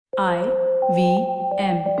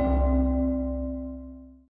IVM.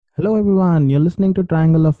 Hello everyone, you're listening to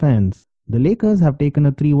Triangle of Fans. The Lakers have taken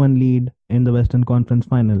a 3-1 lead in the Western Conference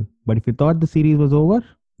Final. But if you thought the series was over,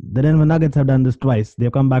 the Denver Nuggets have done this twice.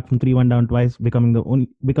 They've come back from 3-1 down twice, becoming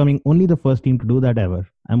only the first team to do that ever.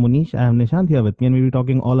 I'm Munish, I have Nishant here with me, and we'll be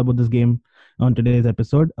talking all about this game on today's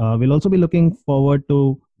episode. We'll also be looking forward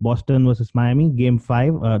to Boston versus Miami, Game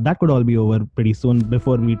 5. That could all be over pretty soon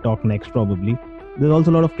before we talk next, probably. There's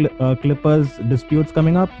also a lot of Clippers disputes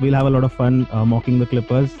coming up. We'll have a lot of fun mocking the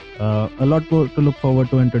Clippers. A lot to look forward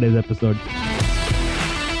to in today's episode.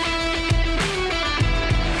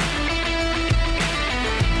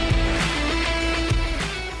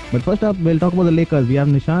 But first up, we'll talk about the Lakers. We have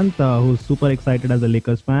Nishant, who's super excited as a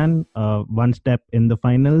Lakers fan. One step in the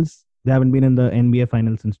finals. They haven't been in the NBA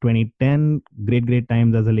finals since 2010. Great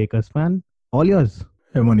times as a Lakers fan. All yours.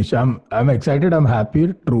 Hey Manish, I'm excited. I'm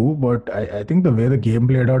happy, true, but I think the way the game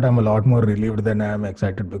played out, I'm a lot more relieved than I am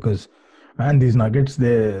excited because, man, these Nuggets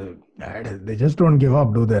they just don't give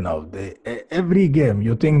up, do they? Now every game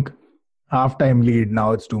you think halftime lead,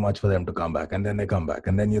 now it's too much for them to come back, and then they come back,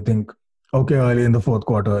 and then you think, okay, early in the fourth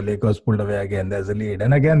quarter, Lakers pulled away again. There's a lead,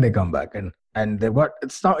 and again they come back, and they've got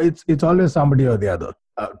it's always somebody or the other.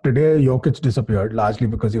 Today Jokic disappeared largely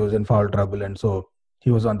because he was in foul trouble, and so he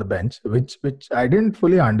was on the bench, which I didn't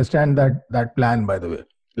fully understand that plan, by the way.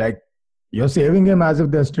 Like, you're saving him as if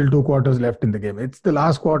there's still 2 quarters left in the game. It's the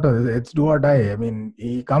last quarter. It's do or die. I mean,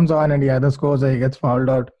 he comes on and he either scores or he gets fouled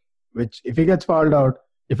out, which if he gets fouled out,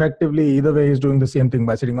 effectively, either way, he's doing the same thing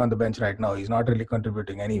by sitting on the bench right now. He's not really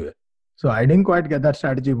contributing anyway. So I didn't quite get that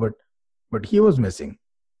strategy, but he was missing.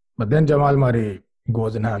 But then Jamal Murray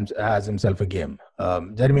goes and has himself a game.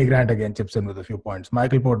 Jeremy Grant again chips in with a few points.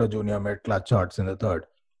 Michael Porter Jr. made clutch shots in the third.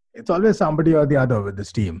 It's always somebody or the other with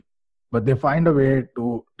this team, but they find a way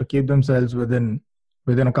to keep themselves within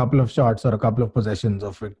a couple of shots or a couple of possessions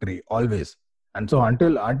of victory always. And so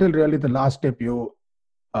until really the last tip,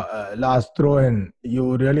 last throw in,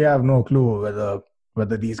 you really have no clue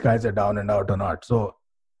whether these guys are down and out or not. So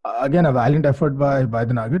again, a valiant effort by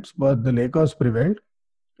the Nuggets, but the Lakers prevailed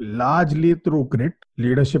largely through grit,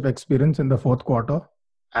 leadership experience in the fourth quarter,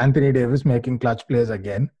 Anthony Davis making clutch plays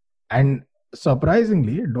again, and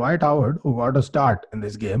surprisingly, Dwight Howard, who got a start in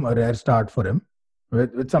this game, a rare start for him,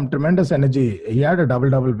 with some tremendous energy. He had a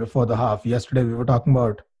double-double before the half. Yesterday, we were talking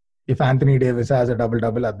about if Anthony Davis has a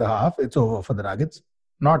double-double at the half, it's over for the Nuggets.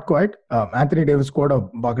 Not quite. Anthony Davis scored a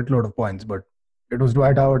bucket load of points, but it was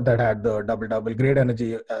Dwight Howard that had the double-double. Great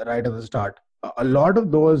energy right at the start. A lot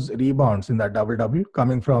of those rebounds in that double-double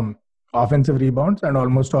coming from offensive rebounds, and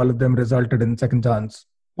almost all of them resulted in second chance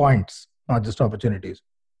points, not just opportunities.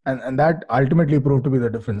 And that ultimately proved to be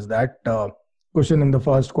the difference. That cushion in the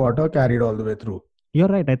first quarter carried all the way through. You're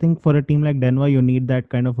right. I think for a team like Denver, you need that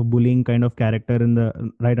kind of a bullying kind of character in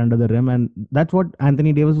the right under the rim, and that's what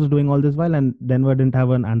Anthony Davis was doing all this while. And Denver didn't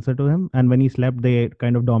have an answer to him. And when he slept, they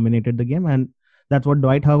kind of dominated the game. And that's what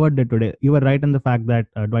Dwight Howard did today. You were right in the fact that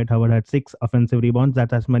Dwight Howard had 6 offensive rebounds.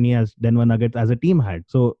 That's as many as Denver Nuggets as a team had.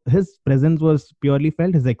 So his presence was purely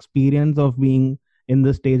felt. His experience of being in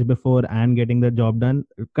the stage before and getting the job done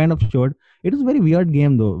kind of showed. It was a very weird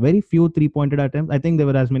game though. Very few 3-pointed attempts. I think there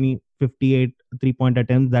were as many 58 3-point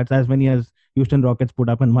attempts. That's as many as Houston Rockets put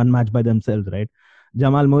up in one match by themselves, right?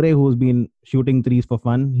 Jamal Murray, who's been shooting threes for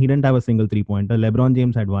fun, he didn't have a single 3-pointer. LeBron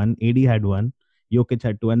James had one. AD had one. Jokic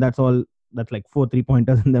had 2. And that's all. That's like 4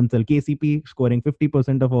 3-pointers in themselves. KCP scoring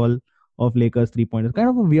 50% of all of Lakers 3-pointers. Kind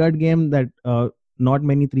of a weird game that not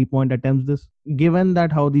many 3-point attempts this, given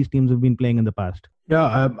that how these teams have been playing in the past.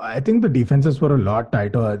 Yeah, I think the defenses were a lot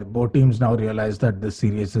tighter. Both teams now realize that this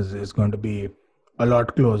series is going to be a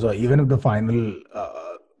lot closer. Even if the final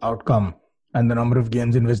outcome and the number of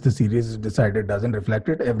games in which the series is decided doesn't reflect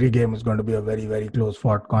it, every game is going to be a very, very close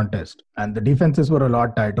fought contest. And the defenses were a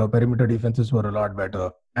lot tighter. Perimeter defenses were a lot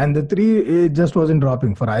better. And the three, it just wasn't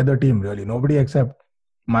dropping for either team, really. Nobody except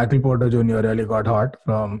Michael Porter Jr. really got hot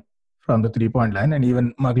from the 3-point line. And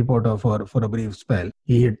even Michael Porter, for a brief spell,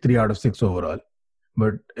 he hit 3 out of 6 overall.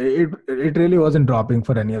 But it really wasn't dropping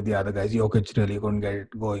for any of the other guys. Jokic really couldn't get it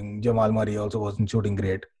going. Jamal Murray also wasn't shooting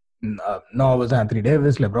great. Nor was Anthony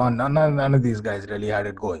Davis, LeBron. None of these guys really had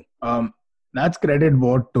it going. That's credit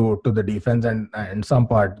both to the defense and in some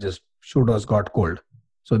part just shooters got cold.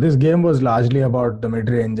 So this game was largely about the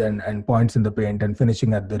mid-range and points in the paint and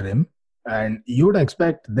finishing at the rim. And you'd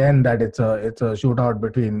expect then that it's a shootout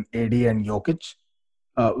between AD and Jokic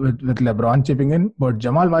with LeBron chipping in. But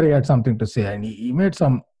Jamal Murray had something to say, and he made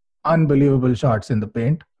some unbelievable shots in the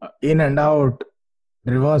paint, in and out,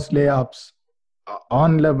 reverse layups,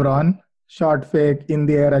 on LeBron, shot fake, in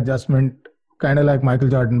the air adjustment, kind of like Michael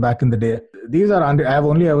Jordan back in the day. I've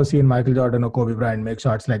only ever seen Michael Jordan or Kobe Bryant make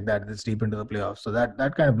shots like that this deep into the playoffs. So that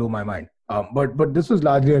kind of blew my mind. But this was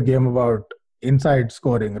largely a game about inside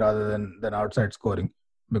scoring rather than outside scoring,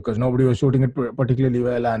 because nobody was shooting it particularly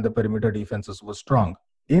well, and the perimeter defenses were strong.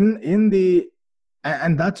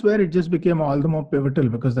 And that's where it just became all the more pivotal,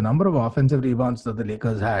 because the number of offensive rebounds that the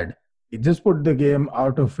Lakers had, it just put the game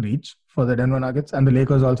out of reach for the Denver Nuggets, and the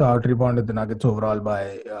Lakers also out-rebounded the Nuggets overall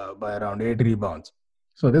by around 8 rebounds.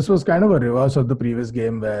 So this was kind of a reverse of the previous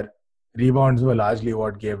game, where rebounds were largely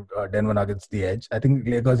what gave Denver Nuggets the edge. I think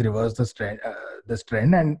Lakers reversed this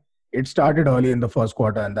trend, and it started early in the first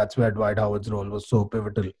quarter, and that's where Dwight Howard's role was so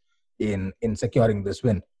pivotal in securing this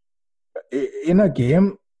win. In a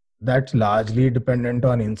game that's largely dependent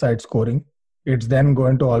on inside scoring, it's then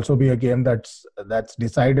going to also be a game that's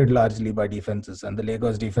decided largely by defenses, and the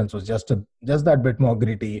Lakers defense was just that bit more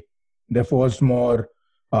gritty. They forced more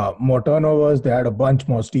turnovers. They had a bunch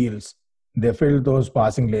more steals. They filled those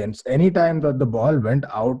passing lanes. Anytime that the ball went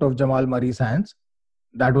out of Jamal Murray's hands,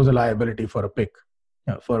 that was a liability for a pick,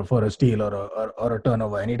 for a steal or a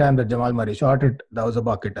turnover. Anytime that Jamal Murray shot it, that was a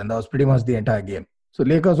bucket, and that was pretty much the entire game. So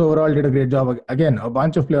Lakers overall did a great job. Again, a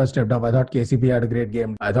bunch of players stepped up. I thought KCP had a great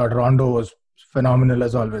game. I thought Rondo was phenomenal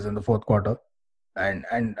as always in the fourth quarter. And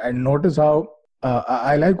notice how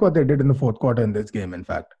I like what they did in the fourth quarter in this game, in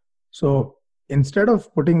fact. So instead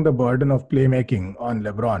of putting the burden of playmaking on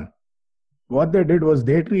LeBron, what they did was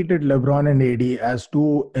they treated LeBron and AD as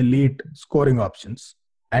two elite scoring options.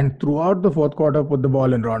 And throughout the fourth quarter, put the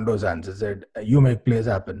ball in Rondo's hands. They said, you make plays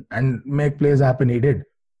happen. And make plays happen he did.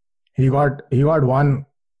 He got one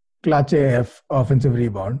clutch AF offensive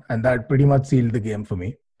rebound, and that pretty much sealed the game for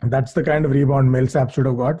me. And that's the kind of rebound Millsap should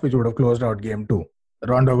have got, which would have closed out game 2.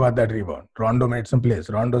 Rondo got that rebound. Rondo made some plays.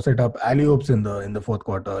 Rondo set up alley-oops in the fourth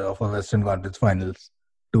quarter of a Western Conference Finals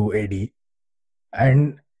to AD.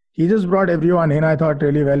 And he just brought everyone in, I thought,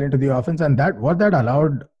 really well into the offense. And what that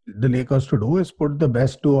allowed the Lakers to do is put the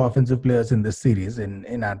best two offensive players in this series,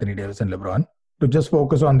 in Anthony Davis and LeBron, to just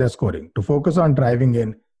focus on their scoring, to focus on driving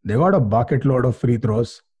in. They got a bucket load of free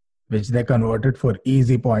throws, which they converted for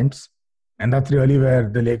easy points. And that's really where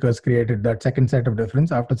the Lakers created that second set of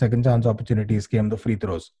difference. After second chance opportunities came the free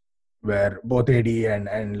throws, where both AD and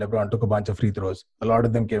LeBron took a bunch of free throws. A lot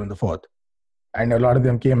of them came in the fourth. And a lot of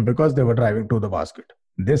them came because they were driving to the basket.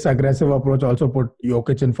 This aggressive approach also put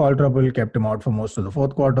Jokic in foul trouble, kept him out for most of the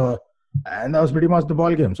fourth quarter. And that was pretty much the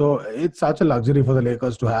ball game. So it's such a luxury for the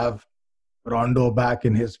Lakers to have Rondo back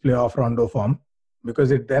in his playoff Rondo form,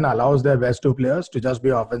 because it then allows their best two players to just be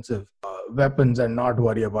offensive weapons and not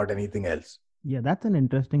worry about anything else. Yeah, that's an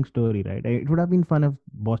interesting story, right? It would have been fun if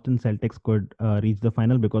Boston Celtics could reach the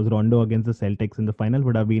final, because Rondo against the Celtics in the final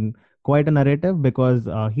would have been quite a narrative, because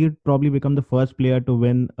he'd probably become the first player to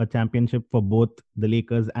win a championship for both the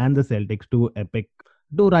Lakers and the Celtics,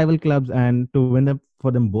 two rival clubs, and to win them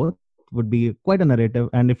for them both would be quite a narrative.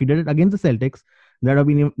 And if he did it against the Celtics, that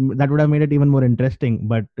would have made it even more interesting.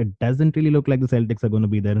 But it doesn't really look like the Celtics are going to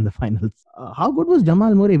be there in the finals. How good was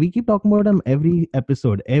Jamal Murray? We keep talking about him every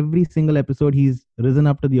single episode. He's risen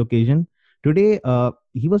up to the occasion. Today,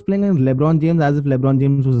 he was playing against LeBron James as if LeBron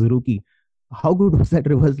James was a rookie. How good was that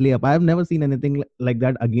reverse layup? I have never seen anything like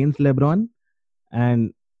that against LeBron.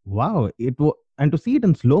 And wow, and to see it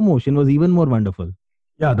in slow motion was even more wonderful.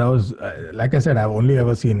 Yeah, that was, like I said, I've only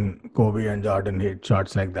ever seen Kobe and Jordan hit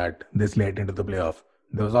shots like that this late into the playoff.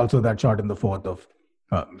 There was also that shot in the fourth of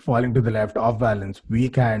falling to the left, off balance,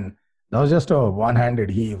 weak hand. That was just a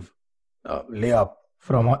one-handed heave layup.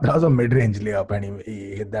 That was a mid-range layup, and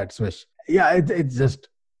he hit that swish. Yeah, it's just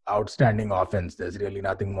outstanding offense. There's really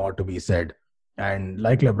nothing more to be said. And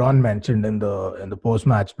like LeBron mentioned in the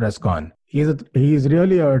post-match press con, he's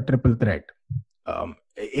really a triple threat.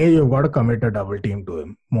 You've got to commit a double team to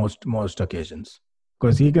him most occasions,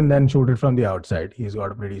 because he can then shoot it from the outside. He's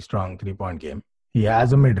got a pretty strong 3-point game. He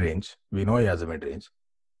has a mid-range. We know he has a mid-range.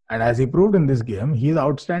 And as he proved in this game, he's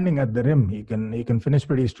outstanding at the rim. He can finish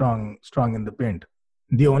pretty strong in the paint.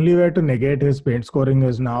 The only way to negate his paint scoring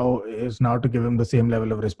is now to give him the same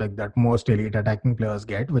level of respect that most elite attacking players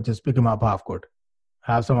get, which is pick him up half court.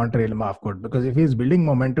 Have someone trail him half court. Because if he's building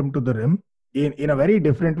momentum to the rim, in a very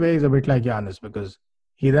different way, he's a bit like Giannis, because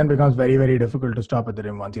he then becomes very, very difficult to stop at the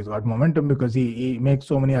rim once he's got momentum, because he makes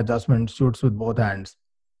so many adjustments, shoots with both hands.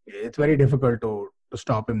 It's very difficult to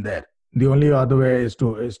stop him there. The only other way is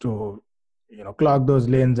to clog those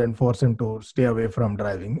lanes and force him to stay away from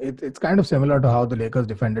driving. It's kind of similar to how the Lakers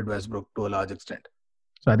defended Westbrook to a large extent.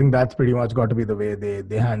 So I think that's pretty much got to be the way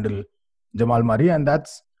they handle Jamal Murray, and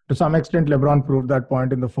that's To some extent, LeBron proved that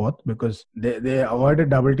point in the fourth because they avoided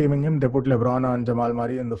double teaming him. They put LeBron on Jamal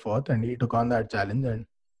Murray in the fourth, and he took on that challenge.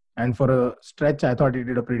 And for a stretch, I thought he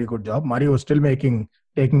did a pretty good job. Murray was still taking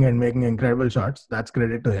and making incredible shots. That's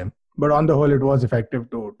credit to him. But on the whole, it was effective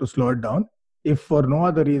to slow it down. If for no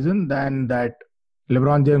other reason than that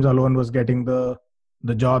LeBron James alone was getting the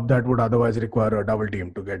job that would otherwise require a double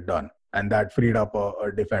team to get done, and that freed up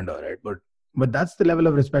a defender, right? But that's the level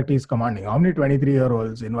of respect he's commanding. How many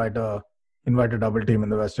 23-year-olds invite a double team in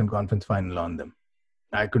the Western Conference Final on them?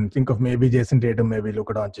 I couldn't think of maybe Jason Tatum, maybe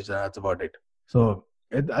Luka Doncic, and that's about it. So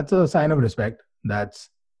that's a sign of respect. That's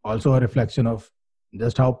also a reflection of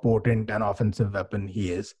just how potent an offensive weapon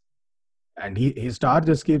he is. And his star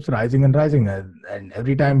just keeps rising and rising. And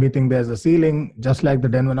every time we think there's a ceiling, just like the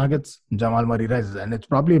Denver Nuggets, Jamal Murray rises. And it's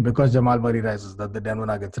probably because Jamal Murray rises that the Denver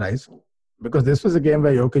Nuggets rise. Because this was a game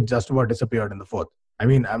where Jokic just about disappeared in the fourth. I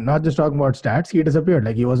mean, I'm not just talking about stats. He disappeared.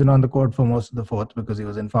 Like, he wasn't on the court for most of the fourth because he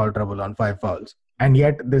was in foul trouble on 5 fouls. And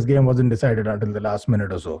yet, this game wasn't decided until the last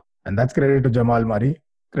minute or so. And that's credit to Jamal Murray.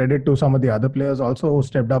 Credit to some of the other players also who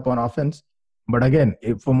stepped up on offense. But again,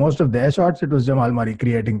 for most of their shots, it was Jamal Murray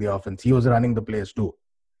creating the offense. He was running the plays too.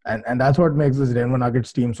 And that's what makes this Denver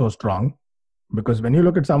Nuggets team so strong. Because when you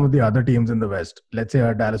look at some of the other teams in the West, let's say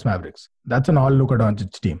our Dallas Mavericks, that's an all Luka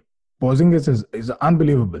Doncic team. Porzingis is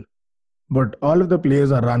unbelievable. But all of the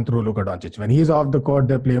plays are run through Luka Doncic. When he's off the court,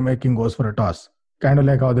 their playmaking goes for a toss. Kind of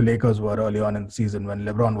like how the Lakers were early on in the season when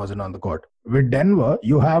LeBron wasn't on the court. With Denver,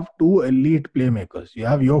 you have 2 elite playmakers. You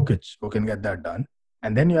have Jokic, who can get that done.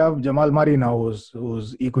 And then you have Jamal Murray now,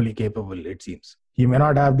 who's equally capable, it seems. He may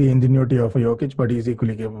not have the ingenuity of a Jokic, but he's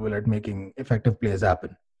equally capable at making effective plays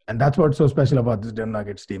happen. And that's what's so special about this Denver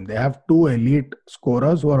Nuggets team. They have 2 elite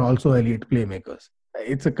scorers who are also elite playmakers.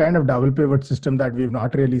 It's a kind of double pivot system that we've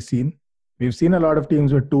not really seen. We've seen a lot of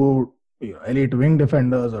teams with 2 elite wing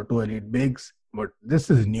defenders or 2 elite bigs, but this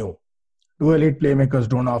is new. 2 elite playmakers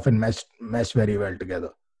don't often mesh very well together.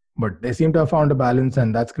 But they seem to have found a balance,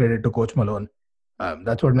 and that's credit to Coach Malone.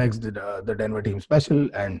 That's what makes the Denver team special.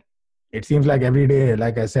 And it seems like every day,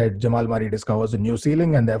 like I said, Jamal Murray discovers a new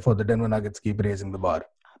ceiling, and therefore the Denver Nuggets keep raising the bar.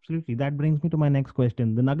 Absolutely. That brings me to my next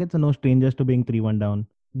question. The Nuggets are no strangers to being 3-1 down.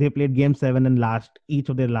 They played game 7 in each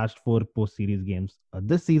of their last 4 post-series games.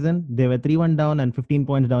 This season, they were 3-1 down and 15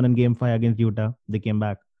 points down in game 5 against Utah. They came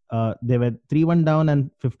back. They were 3-1 down and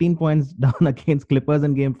 15 points down against Clippers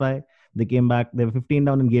in game 5. They came back. They were 15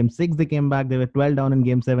 down in game 6. They came back. They were 12 down in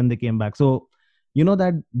game 7. They came back. So, you know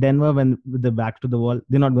that Denver, when with the back to the wall,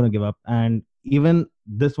 they're not going to give up. And even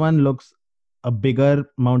this one looks a bigger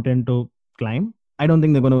mountain to climb. I don't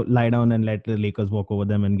think they're going to lie down and let the Lakers walk over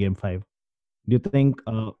them in game 5. Do you think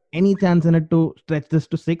any chance in it to stretch this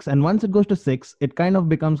to 6? And once it goes to 6, it kind of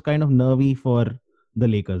becomes kind of nervy for the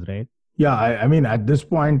Lakers, right? Yeah, I mean, at this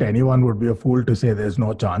point, anyone would be a fool to say there's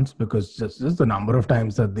no chance, because just the number of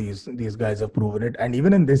times that these guys have proven it. And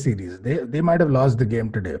even in this series, they might have lost the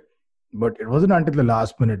game today. But it wasn't until the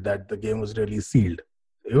last minute that the game was really sealed.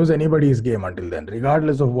 It was anybody's game until then,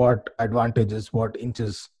 regardless of what advantages, what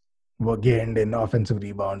inches were gained in offensive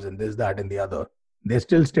rebounds and this, that, and the other. They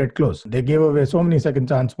still stayed close. They gave away so many second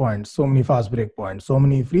chance points, so many fast break points, so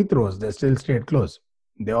many free throws. They still stayed close.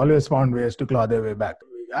 They always found ways to claw their way back.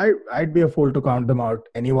 I'd be a fool to count them out.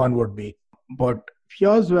 Anyone would be. But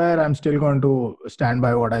here's where I'm still going to stand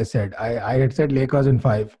by what I said. I had said Lakers in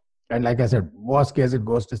 5. And like I said, worst case, it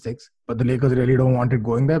goes to 6. But the Lakers really don't want it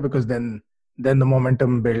going there, because then the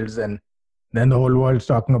momentum builds, and then the whole world's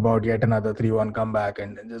talking about yet another 3-1 comeback,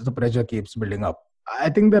 and just the pressure keeps building up. I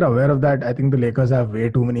think they're aware of that. I think the Lakers have way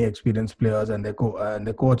too many experienced players, and their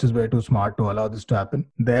coach is way too smart to allow this to happen.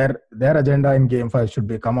 Their agenda in Game 5 should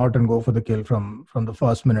be come out and go for the kill from the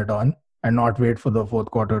first minute on, and not wait for the fourth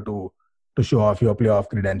quarter to show off your playoff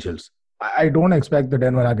credentials. I don't expect the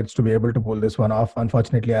Denver Nuggets to be able to pull this one off.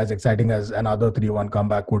 Unfortunately, as exciting as another 3-1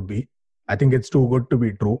 comeback would be, I think it's too good to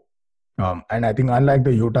be true. And I think unlike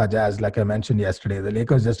the Utah Jazz, like I mentioned yesterday, the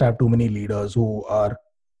Lakers just have too many leaders who are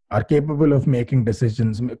capable of making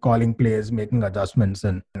decisions, calling plays, making adjustments,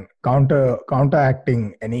 and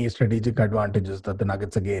counteracting any strategic advantages that the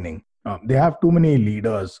Nuggets are gaining. They have too many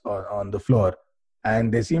leaders on the floor,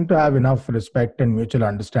 and they seem to have enough respect and mutual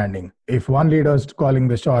understanding. If one leader is calling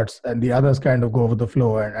the shots and the others kind of go with the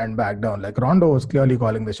flow and back down, like Rondo was clearly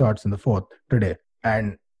calling the shots in the fourth today,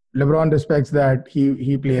 and LeBron respects that.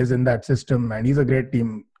 He plays in that system, and he's a great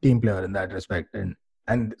team player in that respect.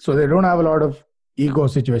 And so they don't have a lot of ego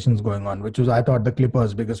situations going on, which was, I thought, the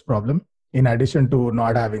Clippers' biggest problem. In addition to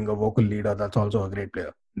not having a vocal leader that's also a great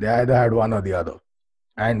player, they either had one or the other.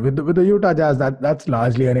 And with the Utah Jazz, that's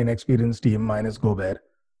largely an inexperienced team minus Gobert.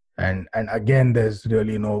 And again, there's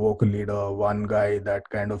really no vocal leader, one guy that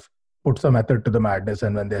kind of puts a method to the madness,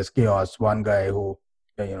 and when there's chaos, one guy who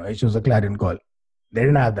issues a clarion call. They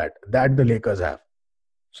didn't have that. That the Lakers have.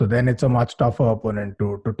 So then it's a much tougher opponent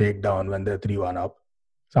to take down when they're 3-1 up.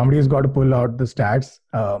 Somebody's got to pull out the stats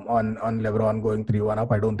on LeBron going 3-1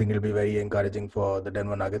 up. I don't think it'll be very encouraging for the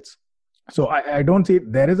Denver Nuggets. So I don't see,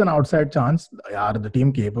 there is an outside chance. Are the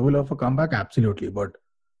team capable of a comeback? Absolutely. But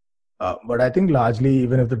I think largely,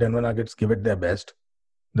 even if the Denver Nuggets give it their best,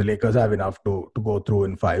 the Lakers have enough to go through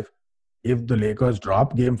in 5. If the Lakers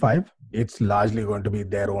drop game 5, it's largely going to be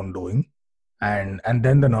their own doing. And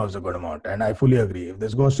then the nerves are going to mount. And I fully agree. If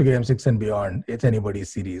this goes to game 6 and beyond, it's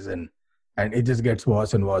anybody's series. And it just gets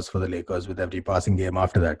worse and worse for the Lakers with every passing game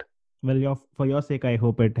after that. Well, for your sake, I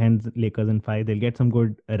hope it ends Lakers in 5. They'll get some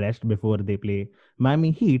good rest before they play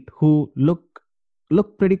Miami Heat, who look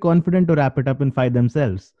pretty confident to wrap it up in 5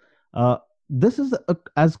 themselves. This is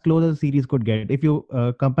as close as a series could get. If you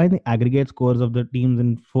combine the aggregate scores of the teams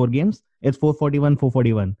in 4 games, it's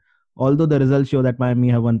 441-441. Although the results show that Miami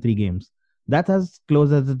have won 3 games. That's as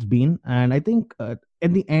close as it's been. And I think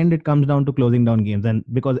in the end, it comes down to closing down games. And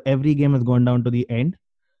because every game has gone down to the end,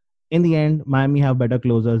 in the end, Miami have better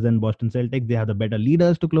closers than Boston Celtics. They have the better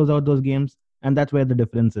leaders to close out those games. And that's where the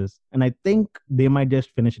difference is. And I think they might just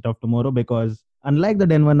finish it off tomorrow because unlike the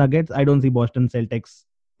Denver Nuggets, I don't see Boston Celtics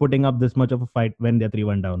putting up this much of a fight when they're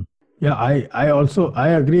 3-1 down. Yeah, I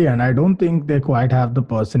agree. And I don't think they quite have the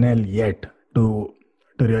personnel yet to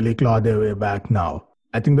really claw their way back now.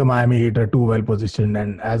 I think the Miami Heat are too well positioned.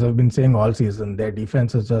 And as I've been saying all season, their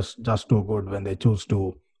defense is just too good when they choose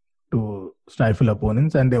to stifle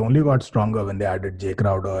opponents, and they only got stronger when they added Jay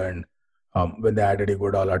Crowder and when they added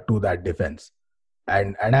Iguodala to that defense.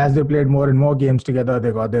 And as they played more and more games together,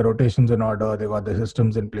 they got their rotations in order, they got their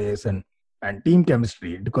systems in place, and team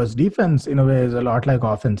chemistry. Because defense, in a way, is a lot like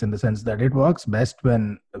offense in the sense that it works best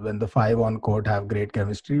when the 5 on court have great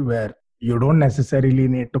chemistry, where you don't necessarily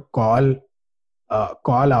need to call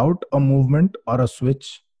out a movement or a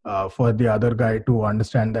switch for the other guy to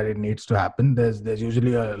understand that it needs to happen. There's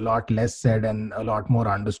usually a lot less said and a lot more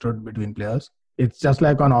understood between players. It's just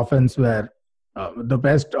like on offense where the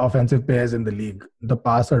best offensive players in the league, the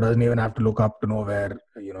passer doesn't even have to look up to know where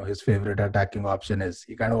his favorite attacking option is.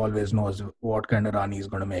 He kind of always knows what kind of run he's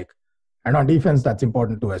going to make. And on defense, that's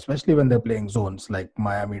important too, especially when they're playing zones like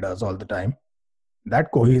Miami does all the time.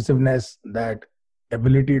 That cohesiveness, that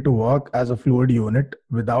ability to work as a fluid unit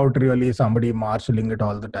without really somebody marshalling it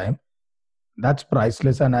all the time, that's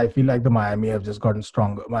priceless. And I feel like the Miami have just gotten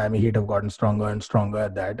stronger. Miami Heat have gotten stronger and stronger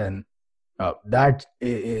at that. And that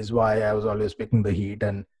is why I was always picking the Heat.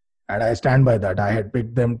 And I stand by that. I had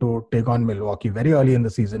picked them to take on Milwaukee very early in the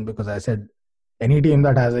season because I said any team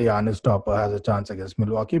that has a Giannis stopper has a chance against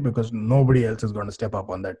Milwaukee because nobody else is going to step up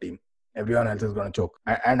on that team. Everyone else is going to choke.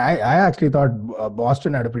 And I actually thought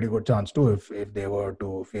Boston had a pretty good chance too if they were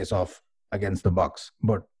to face off against the Bucks.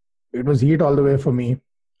 But it was Heat all the way for me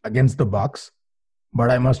against the Bucks. But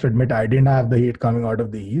I must admit, I didn't have the Heat coming out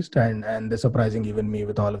of the East, and they're surprising even me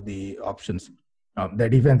with all of the options. Their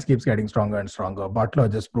defense keeps getting stronger and stronger. Butler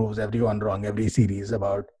just proves everyone wrong every series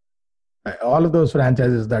about all of those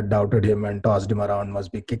franchises that doubted him and tossed him around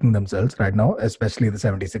must be kicking themselves right now, especially the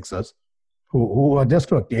 76ers. Who are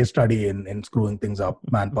just a case study in screwing things up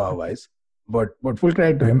manpower-wise. But full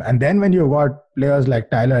credit to him. And then when you've got players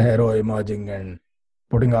like Tyler Hero emerging and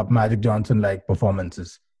putting up Magic Johnson-like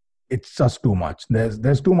performances, it's just too much.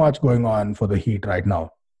 There's too much going on for the Heat right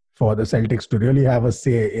now for the Celtics to really have a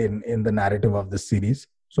say in the narrative of this series.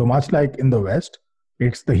 So much like in the West,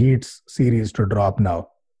 it's the Heat's series to drop now.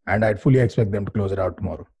 And I'd fully expect them to close it out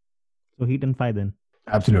tomorrow. So Heat and 5 then?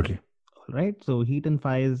 Absolutely. Right, so Heat and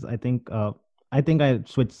 5 is, I think I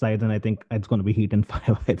switched sides and I think it's going to be Heat and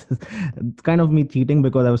 5. It's kind of me cheating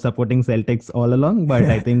because I was supporting Celtics all along, but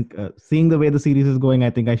I think seeing the way the series is going,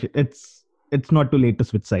 I think I should. It's not too late to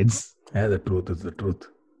switch sides. Yeah, the truth is the truth.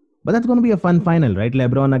 But that's going to be a fun final, right?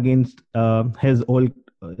 LeBron against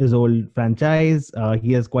his old franchise.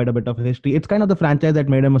 He has quite a bit of history. It's kind of the franchise that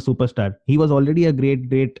made him a superstar. He was already a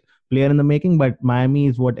great player in the making, but Miami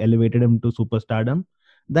is what elevated him to superstardom.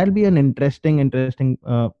 That'll be an interesting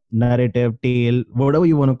narrative, tale, whatever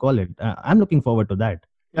you want to call it. I'm looking forward to that.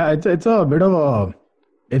 Yeah, it's a bit of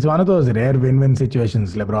it's one of those rare win-win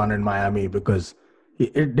situations, LeBron and Miami, because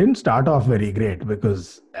it didn't start off very great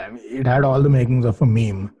because it had all the makings of a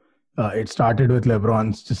meme. It started with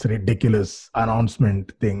LeBron's just ridiculous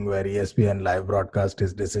announcement thing where ESPN live broadcast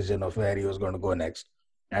his decision of where he was going to go next.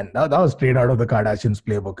 And that was straight out of the Kardashians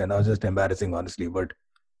playbook, and that was just embarrassing, honestly, but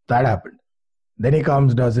that happened. Then he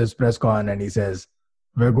comes, does his press con, and he says,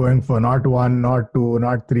 we're going for not one, not two,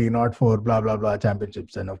 not three, not four, blah, blah, blah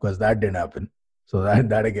championships. And of course, that didn't happen. So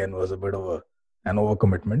that again was a bit of an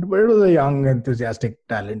overcommitment, but it was a young, enthusiastic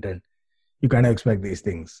talent, and you kind of expect these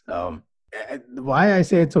things. Why I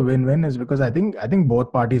say it's a win-win is because I think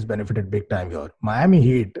both parties benefited big time here. Miami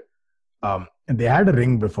Heat, they had a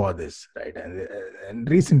ring before this, right? And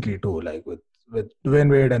recently too, like with Dwayne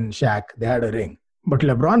Wade and Shaq, they had a ring. But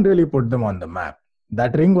LeBron really put them on the map.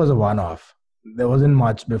 That ring was a one-off. There wasn't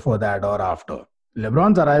much before that or after.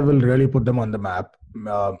 LeBron's arrival really put them on the map.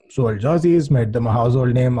 Sold jerseys, made them a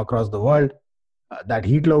household name across the world. That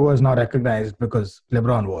Heat logo is now recognized because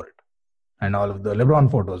LeBron wore it. And all of the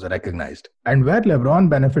LeBron photos are recognized. And where LeBron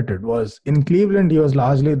benefited was in Cleveland, he was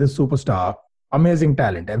largely this superstar, amazing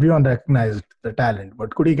talent. Everyone recognized the talent,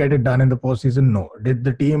 but could he get it done in the postseason? No. Did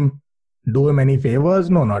the team do him any favors?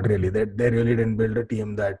 No, not really. They really didn't build a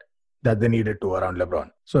team that they needed to around LeBron.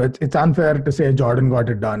 So it's unfair to say Jordan got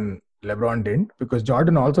it done, LeBron didn't, because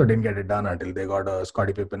Jordan also didn't get it done until they got a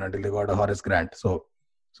Scottie Pippen, until they got a Horace Grant. So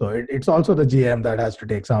it's also the GM that has to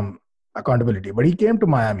take some accountability. But he came to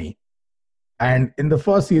Miami, and in the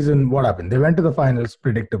first season, what happened? They went to the finals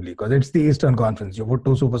predictably because it's the Eastern Conference. You put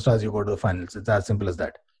two superstars, you go to the finals. It's as simple as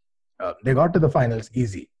that. They got to the finals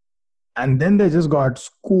easy. And then they just got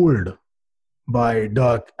schooled by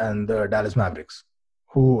Dirk and the Dallas Mavericks,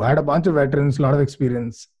 who had a bunch of veterans, a lot of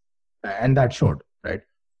experience, and that showed, right?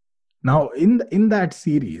 Now, in that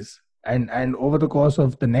series, and over the course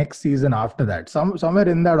of the next season after that, somewhere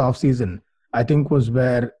in that off season, I think was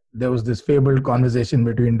where there was this fabled conversation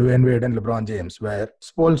between Dwayne Wade and LeBron James, where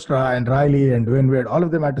Spoelstra and Riley and Dwayne Wade, all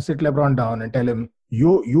of them had to sit LeBron down and tell him,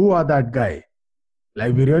 you are that guy.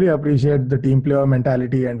 Like, we really appreciate the team player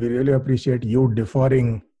mentality, and we really appreciate you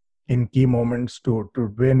deferring in key moments to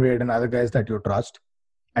Dwayne Wade and other guys that you trust.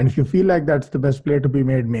 And if you feel like that's the best play to be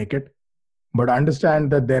made, make it. But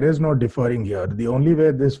understand that there is no deferring here. The only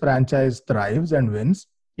way this franchise thrives and wins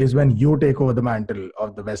is when you take over the mantle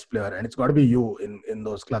of the best player. And it's got to be you in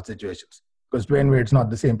those clutch situations. Because Dwayne Wade's not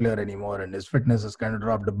the same player anymore, and his fitness has kind of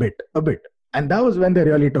dropped a bit. And that was when they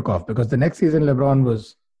really took off, because the next season LeBron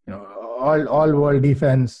was, all world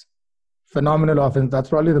defense, phenomenal offense. That's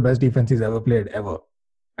probably the best defense he's ever played, ever.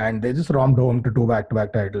 And they just romped home to 2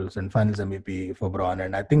 back-to-back titles and finals MVP for Bron,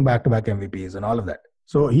 and I think back-to-back MVPs and all of that.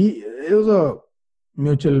 So it was a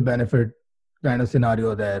mutual benefit kind of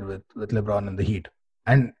scenario there with LeBron and the Heat.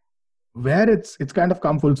 And where it's kind of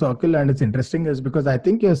come full circle and it's interesting is because I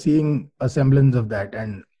think you're seeing a semblance of that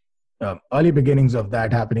and early beginnings of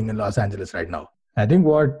that happening in Los Angeles right now. I think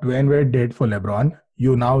what Dwayne Wade did for LeBron,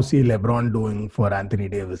 you now see LeBron doing for Anthony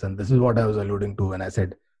Davis. And this is what I was alluding to when I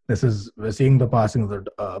said, we're seeing the passing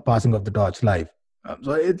of the torch live.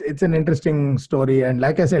 So it's an interesting story. And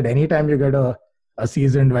like I said, anytime you get a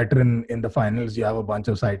seasoned veteran in the finals, you have a bunch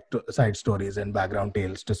of side stories and background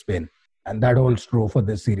tales to spin. And that holds true for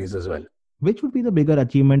this series as well. Which would be the bigger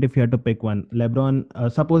achievement if you had to pick one?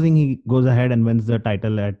 LeBron, supposing he goes ahead and wins the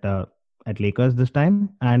title at Lakers this time,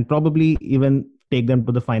 and probably even take them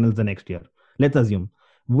to the finals the next year. Let's assume.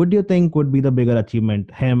 Would you think would be the bigger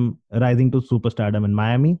achievement, him rising to superstardom in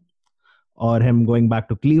Miami, or him going back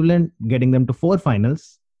to Cleveland, getting them to 4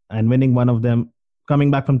 finals and winning one of them,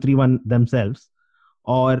 coming back from 3-1 themselves,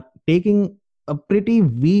 or taking a pretty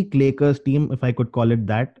weak Lakers team, if I could call it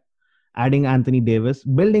that, adding Anthony Davis,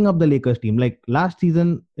 building up the Lakers team? Like last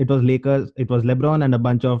season, it was Lakers, it was LeBron and a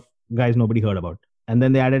bunch of guys nobody heard about. And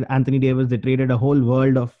then they added Anthony Davis. They traded a whole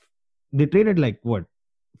world of, they traded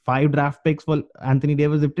 5 draft picks for Anthony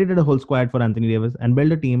Davis. They traded a whole squad for Anthony Davis and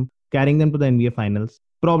built a team, carrying them to the NBA finals.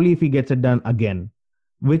 Probably if he gets it done again,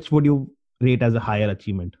 which would you rate as a higher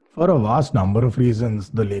achievement? For a vast number of reasons,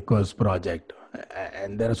 the Lakers project,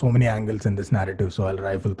 and there are so many angles in this narrative, so I'll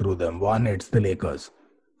rifle through them. One, it's the Lakers.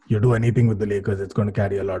 You do anything with the Lakers, it's going to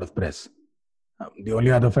carry a lot of press. The only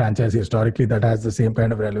other franchise historically that has the same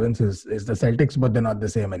kind of relevance is the Celtics, but they're not the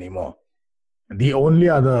same anymore. The only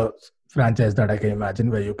other franchise that I can imagine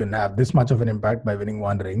where you can have this much of an impact by winning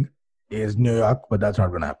one ring is New York, but that's not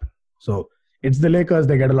going to happen. So it's the Lakers.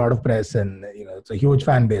 They get a lot of press, and it's a huge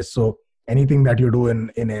fan base. So anything that you do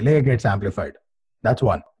in LA gets amplified. That's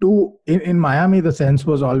one. Two, in Miami, the sense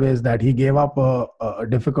was always that he gave up a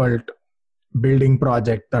difficult building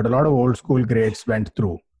project that a lot of old school greats went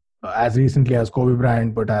through. As recently as Kobe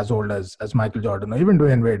Bryant, but as old as Michael Jordan, or even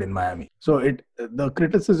Dwayne Wade in Miami. So the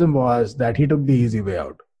criticism was that he took the easy way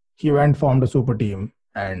out. He formed a super team,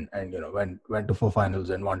 and went to 4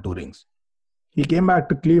 finals and won 2 rings. He came back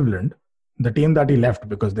to Cleveland, the team that he left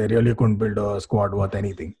because they really couldn't build a squad worth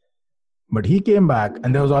anything. But he came back,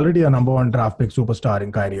 and there was already a number 1 draft pick superstar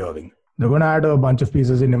in Kyrie Irving. They're going to add a bunch of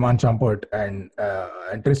pieces in Iman Champert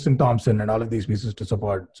and Tristan Thompson and all of these pieces to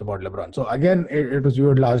support LeBron. So again, it was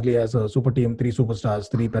viewed largely as a super team, 3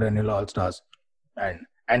 superstars, 3 perennial all-stars,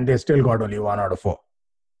 and they still got only 1 out of 4.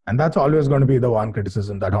 And that's always going to be the one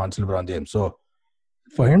criticism that haunts LeBron James. So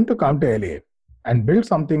for him to come to LA and build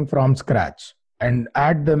something from scratch and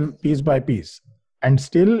add them piece by piece, and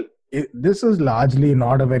still, this is largely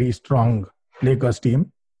not a very strong Lakers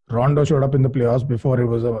team. Rondo showed up in the playoffs before it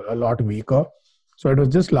was a lot weaker. So it was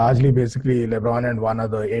just largely basically LeBron and one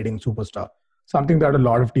other aiding superstar, something that a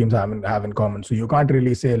lot of teams have in common. So you can't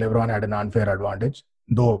really say LeBron had an unfair advantage,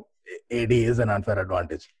 though AD is an unfair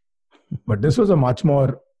advantage. But this was a much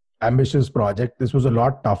more ambitious project. This was a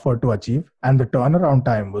lot tougher to achieve. And the turnaround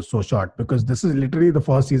time was so short because this is literally the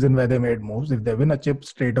first season where they made moves. If they win a chip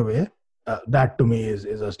straight away, that to me is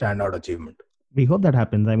a standout achievement. We hope that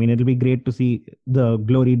happens. I mean, it'll be great to see the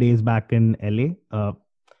glory days back in LA.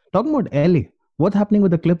 Talking about LA, what's happening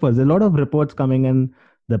with the Clippers? There's a lot of reports coming in.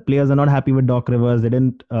 The players are not happy with Doc Rivers. He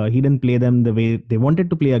didn't play them the way they wanted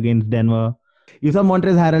to play against Denver. You saw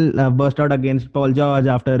Montrezl Harrell burst out against Paul George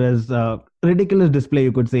after his ridiculous display,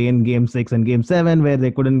 you could say, in Game 6 and Game 7, where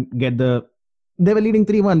they couldn't get they were leading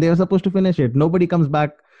 3-1. They were supposed to finish it. Nobody comes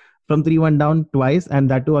back from 3-1 down twice, and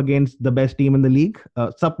that too against the best team in the league,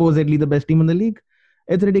 supposedly the best team in the league.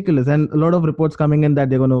 It's ridiculous. And a lot of reports coming in that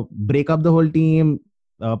they're going to break up the whole team.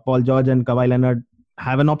 Paul George and Kawhi Leonard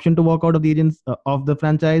have an option to walk out of the agents of the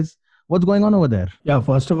franchise. What's going on over there? Yeah,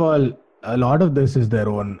 first of all, a lot of this is their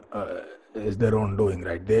own doing,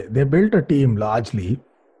 right? They built a team largely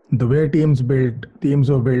the way teams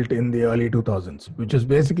were built in the early 2000s, which is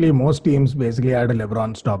basically most teams basically had a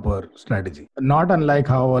LeBron stopper strategy. Not unlike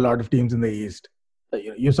how a lot of teams in the East,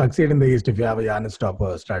 you succeed in the East if you have a Giannis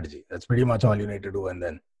stopper strategy. That's pretty much all you need to do, and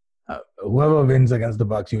then whoever wins against the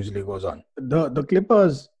Bucks usually goes on. The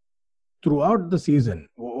Clippers throughout the season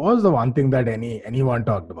was the one thing that anyone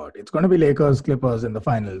talked about. It's going to be Lakers Clippers in the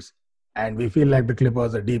finals, and we feel like the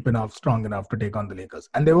Clippers are deep enough, strong enough to take on the Lakers,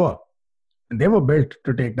 and they were. And they were built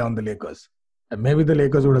to take down the Lakers. And maybe the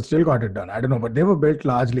Lakers would have still got it done. I don't know, but they were built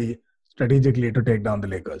largely strategically to take down the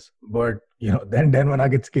Lakers. But then Denver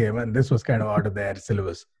Nuggets came, and this was kind of out of their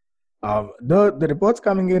syllabus. The reports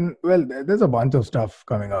coming in, well, there's a bunch of stuff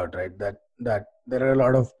coming out, right? That there are a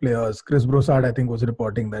lot of players. Chris Broussard, I think, was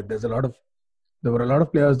reporting that there were a lot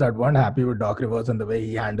of players that weren't happy with Doc Rivers and the way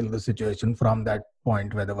he handled the situation from that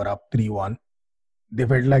point where they were up 3-1. They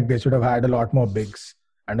felt like they should have had a lot more bigs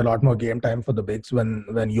and a lot more game time for the bigs when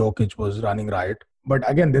Jokic was running riot. But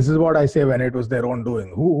again, this is what I say when it was their own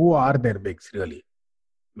doing. Who are their bigs really?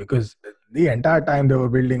 Because the entire time they were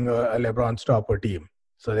building a LeBron stopper team.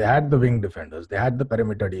 So they had the wing defenders. They had the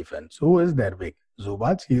perimeter defense. Who is their big?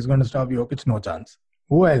 Zubac? He's going to stop Jokic? No chance.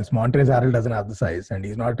 Who else? Montrezl Harrell doesn't have the size, and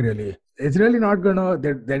he's not really... It's really not going to...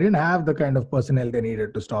 They didn't have the kind of personnel they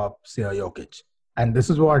needed to stop, say, Jokic. And this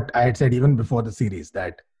is what I had said even before the series,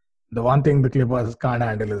 that the one thing the Clippers can't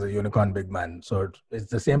handle is a unicorn big man. So it's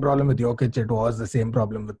the same problem with Jokic. It was the same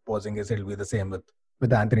problem with Porzingis. It'll be the same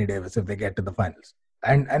with Anthony Davis if they get to the finals.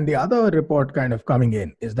 And the other report kind of coming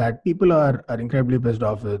in is that people are incredibly pissed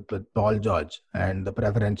off with Paul George and the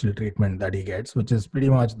preferential treatment that he gets, which is pretty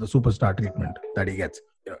much the superstar treatment that he gets.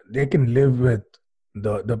 They can live with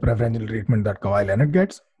the preferential treatment that Kawhi Leonard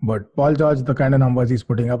gets, but Paul George, the kind of numbers he's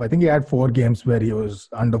putting up, I think he had 4 games where he was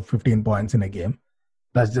under 15 points in a game.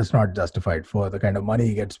 That's just not justified for the kind of money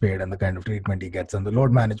he gets paid and the kind of treatment he gets and the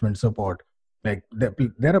load management support. Like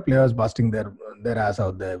there are players busting their ass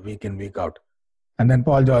out there week in, week out. And then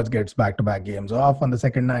Paul George gets back-to-back games off on the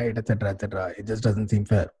second night, etc., etc. It just doesn't seem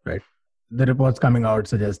fair, right? The reports coming out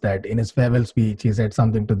suggest that in his farewell speech, he said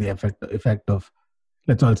something to the effect of,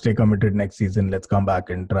 let's all stay committed next season, let's come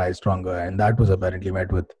back and try stronger. And that was apparently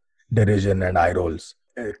met with derision and eye rolls.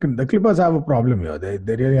 The Clippers have a problem here.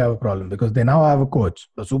 They really have a problem because they now have a coach,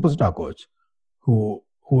 a superstar coach, who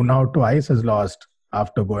now twice has lost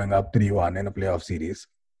after going up 3-1 in a playoff series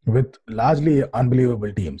with largely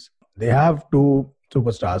unbelievable teams. They have 2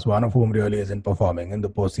 superstars, one of whom really isn't performing in the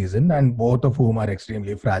postseason, and both of whom are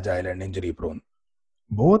extremely fragile and injury prone.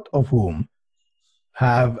 Both of whom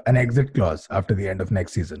have an exit clause after the end of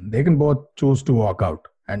next season. They can both choose to walk out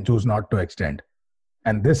and choose not to extend.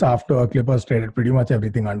 And this after Clippers traded pretty much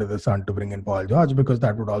everything under the sun to bring in Paul George, because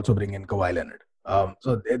that would also bring in Kawhi Leonard.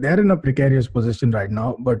 So they're in a precarious position right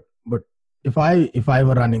now. But if I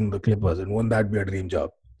were running the Clippers, and wouldn't that be a dream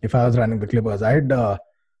job? If I was running the Clippers,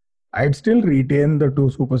 I'd still retain the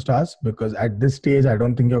 2 superstars, because at this stage, I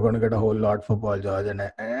don't think you're going to get a whole lot for Paul George. And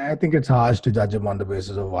I think it's harsh to judge him on the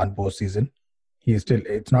basis of one postseason.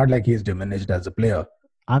 It's not like he's diminished as a player.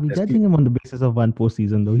 Are we Yes, judging him on the basis of one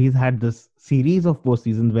postseason though? He's had this series of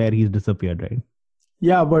postseasons where he's disappeared, right?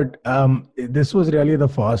 yeah, but this was really the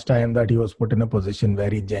first time that he was put in a position where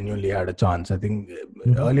he genuinely had a chance. I think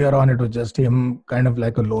Hmm. earlier on it was just him kind of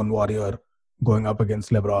like a lone warrior going up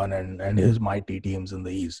against LeBron and his mighty teams in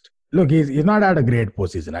the East. Look, he's not had a great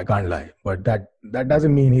postseason, I can't lie, but that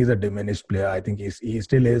doesn't mean he's a diminished player. I think he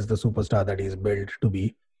still is the superstar that he's built to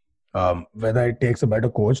be. Whether it takes a better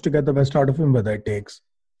coach to get the best out of him, whether it takes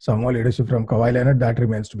some more leadership from Kawhi Leonard, that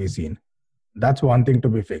remains to be seen. That's one thing to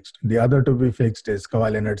be fixed. The other to be fixed is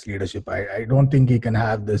Kawhi Leonard's leadership. I don't think he can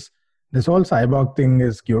have this. This whole cyborg thing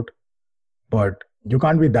is cute, but you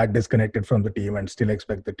can't be that disconnected from the team and still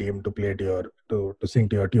expect the team to play to your to sing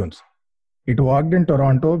to your tunes. It worked in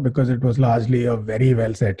Toronto because it was largely a very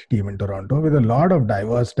well set team in Toronto with a lot of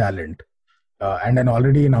diverse talent and an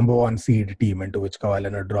already number one seed team into which Kawhi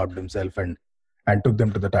Leonard dropped himself and took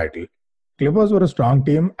them to the title. Clippers were a strong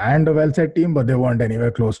team and a well set team, but they weren't anywhere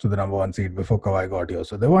close to the number one seed before Kawhi got here.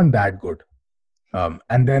 So they weren't that good.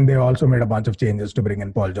 And then they also made a bunch of changes to bring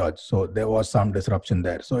in Paul George. So there was some disruption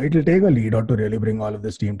there. So it'll take a leader to really bring all of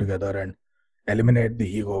this team together and eliminate the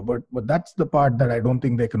ego. But that's the part that I don't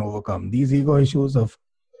think they can overcome. These ego issues of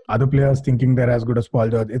other players thinking they're as good as Paul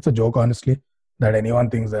George. It's a joke, honestly, that anyone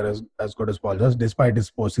thinks they're as good as Paul George, despite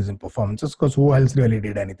his postseason performances. Because who else really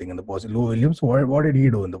did anything in the postseason? Lou Williams, what did he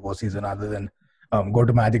do in the postseason other than go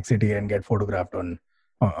to Magic City and get photographed on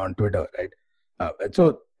Twitter, right?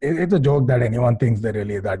 So it's a joke that anyone thinks they're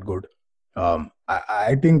really that good.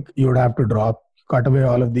 I think you would have to cut away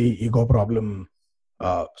all of the ego problem.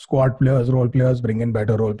 Squad players, role players, bring in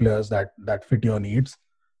better role players that fit your needs,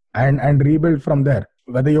 and rebuild from there.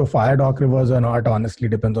 Whether you fire Doc Rivers or not, honestly,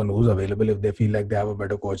 depends on who's available. If they feel like they have a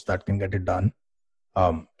better coach that can get it done,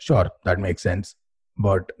 sure, that makes sense.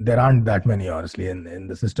 But there aren't that many, honestly, in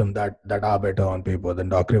the system that are better on paper than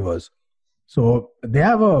Doc Rivers. So they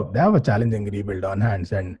have a challenging rebuild on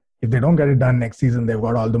hands, and if they don't get it done next season, they've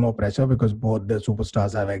got all the more pressure because both the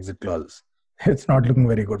superstars have exit clauses. It's not looking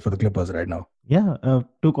very good for the Clippers right now. Yeah,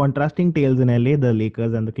 two contrasting tales in LA, the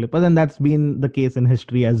Lakers and the Clippers, and that's been the case in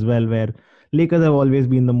history as well, where Lakers have always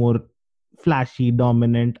been the more flashy,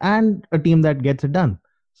 dominant, and a team that gets it done.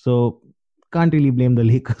 So can't really blame the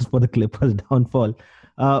Lakers for the Clippers' downfall.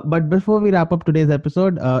 But before we wrap up today's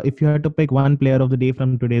episode, if you had to pick one player of the day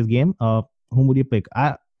from today's game, whom would you pick?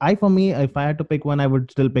 For me, if I had to pick one, I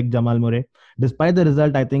would still pick Jamal Murray. Despite the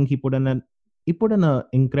result, I think he put in an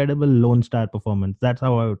incredible lone star performance. That's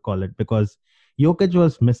how I would call it, because Jokic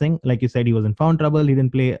was missing. Like you said, he was in foul trouble. He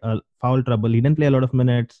didn't play foul trouble. He didn't play a lot of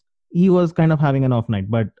minutes. He was kind of having an off night.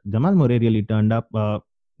 But Jamal Murray really turned up.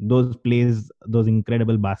 Those plays, those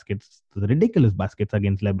incredible baskets, the ridiculous baskets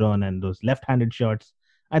against LeBron, and those left-handed shots.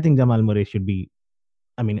 I think Jamal Murray should be.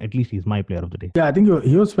 I mean, at least he's my player of the day. Yeah, I think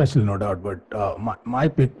he was special, no doubt. But my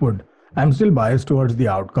pick would. I'm still biased towards the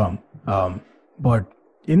outcome. But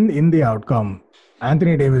in the outcome,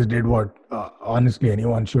 Anthony Davis did what honestly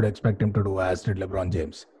anyone should expect him to do, as did LeBron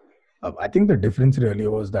James. I think the difference really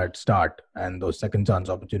was that start and those second chance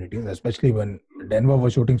opportunities, especially when Denver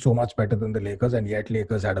was shooting so much better than the Lakers, and yet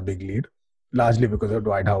Lakers had a big lead, largely because of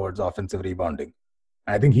Dwight Howard's offensive rebounding.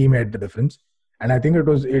 I think he made the difference. And I think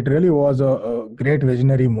it really was a great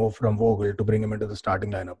visionary move from Vogel to bring him into the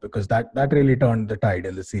starting lineup, because that really turned the tide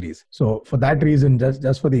in the series. So for that reason,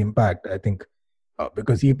 just for the impact, I think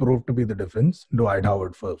because he proved to be the difference, Dwight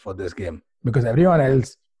Howard for this game. Because everyone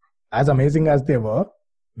else, as amazing as they were,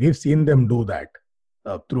 we've seen them do that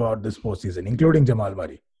throughout this postseason, including Jamal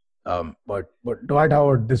Murray. But Dwight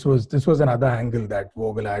Howard, this was another angle that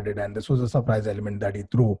Vogel added, and this was a surprise element that he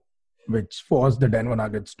threw, which forced the Denver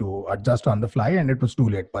Nuggets to adjust on the fly, and it was too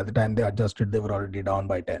late. By the time they adjusted, they were already down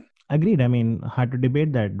by 10. Agreed. I mean, hard to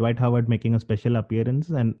debate that. Dwight Howard making a special appearance,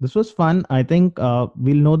 and this was fun. I think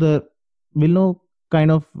we'll know kind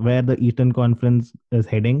of where the Eastern Conference is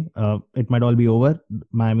heading. It might all be over.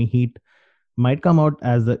 Miami Heat might come out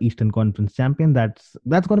as the Eastern Conference champion. That's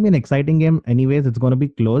going to be an exciting game. Anyways, it's going to be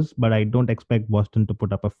close, but I don't expect Boston to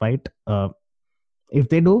put up a fight. If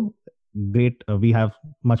they do, great. We have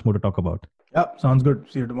much more to talk about. Yeah, sounds good.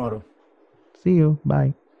 See you tomorrow. See you.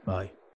 Bye. Bye.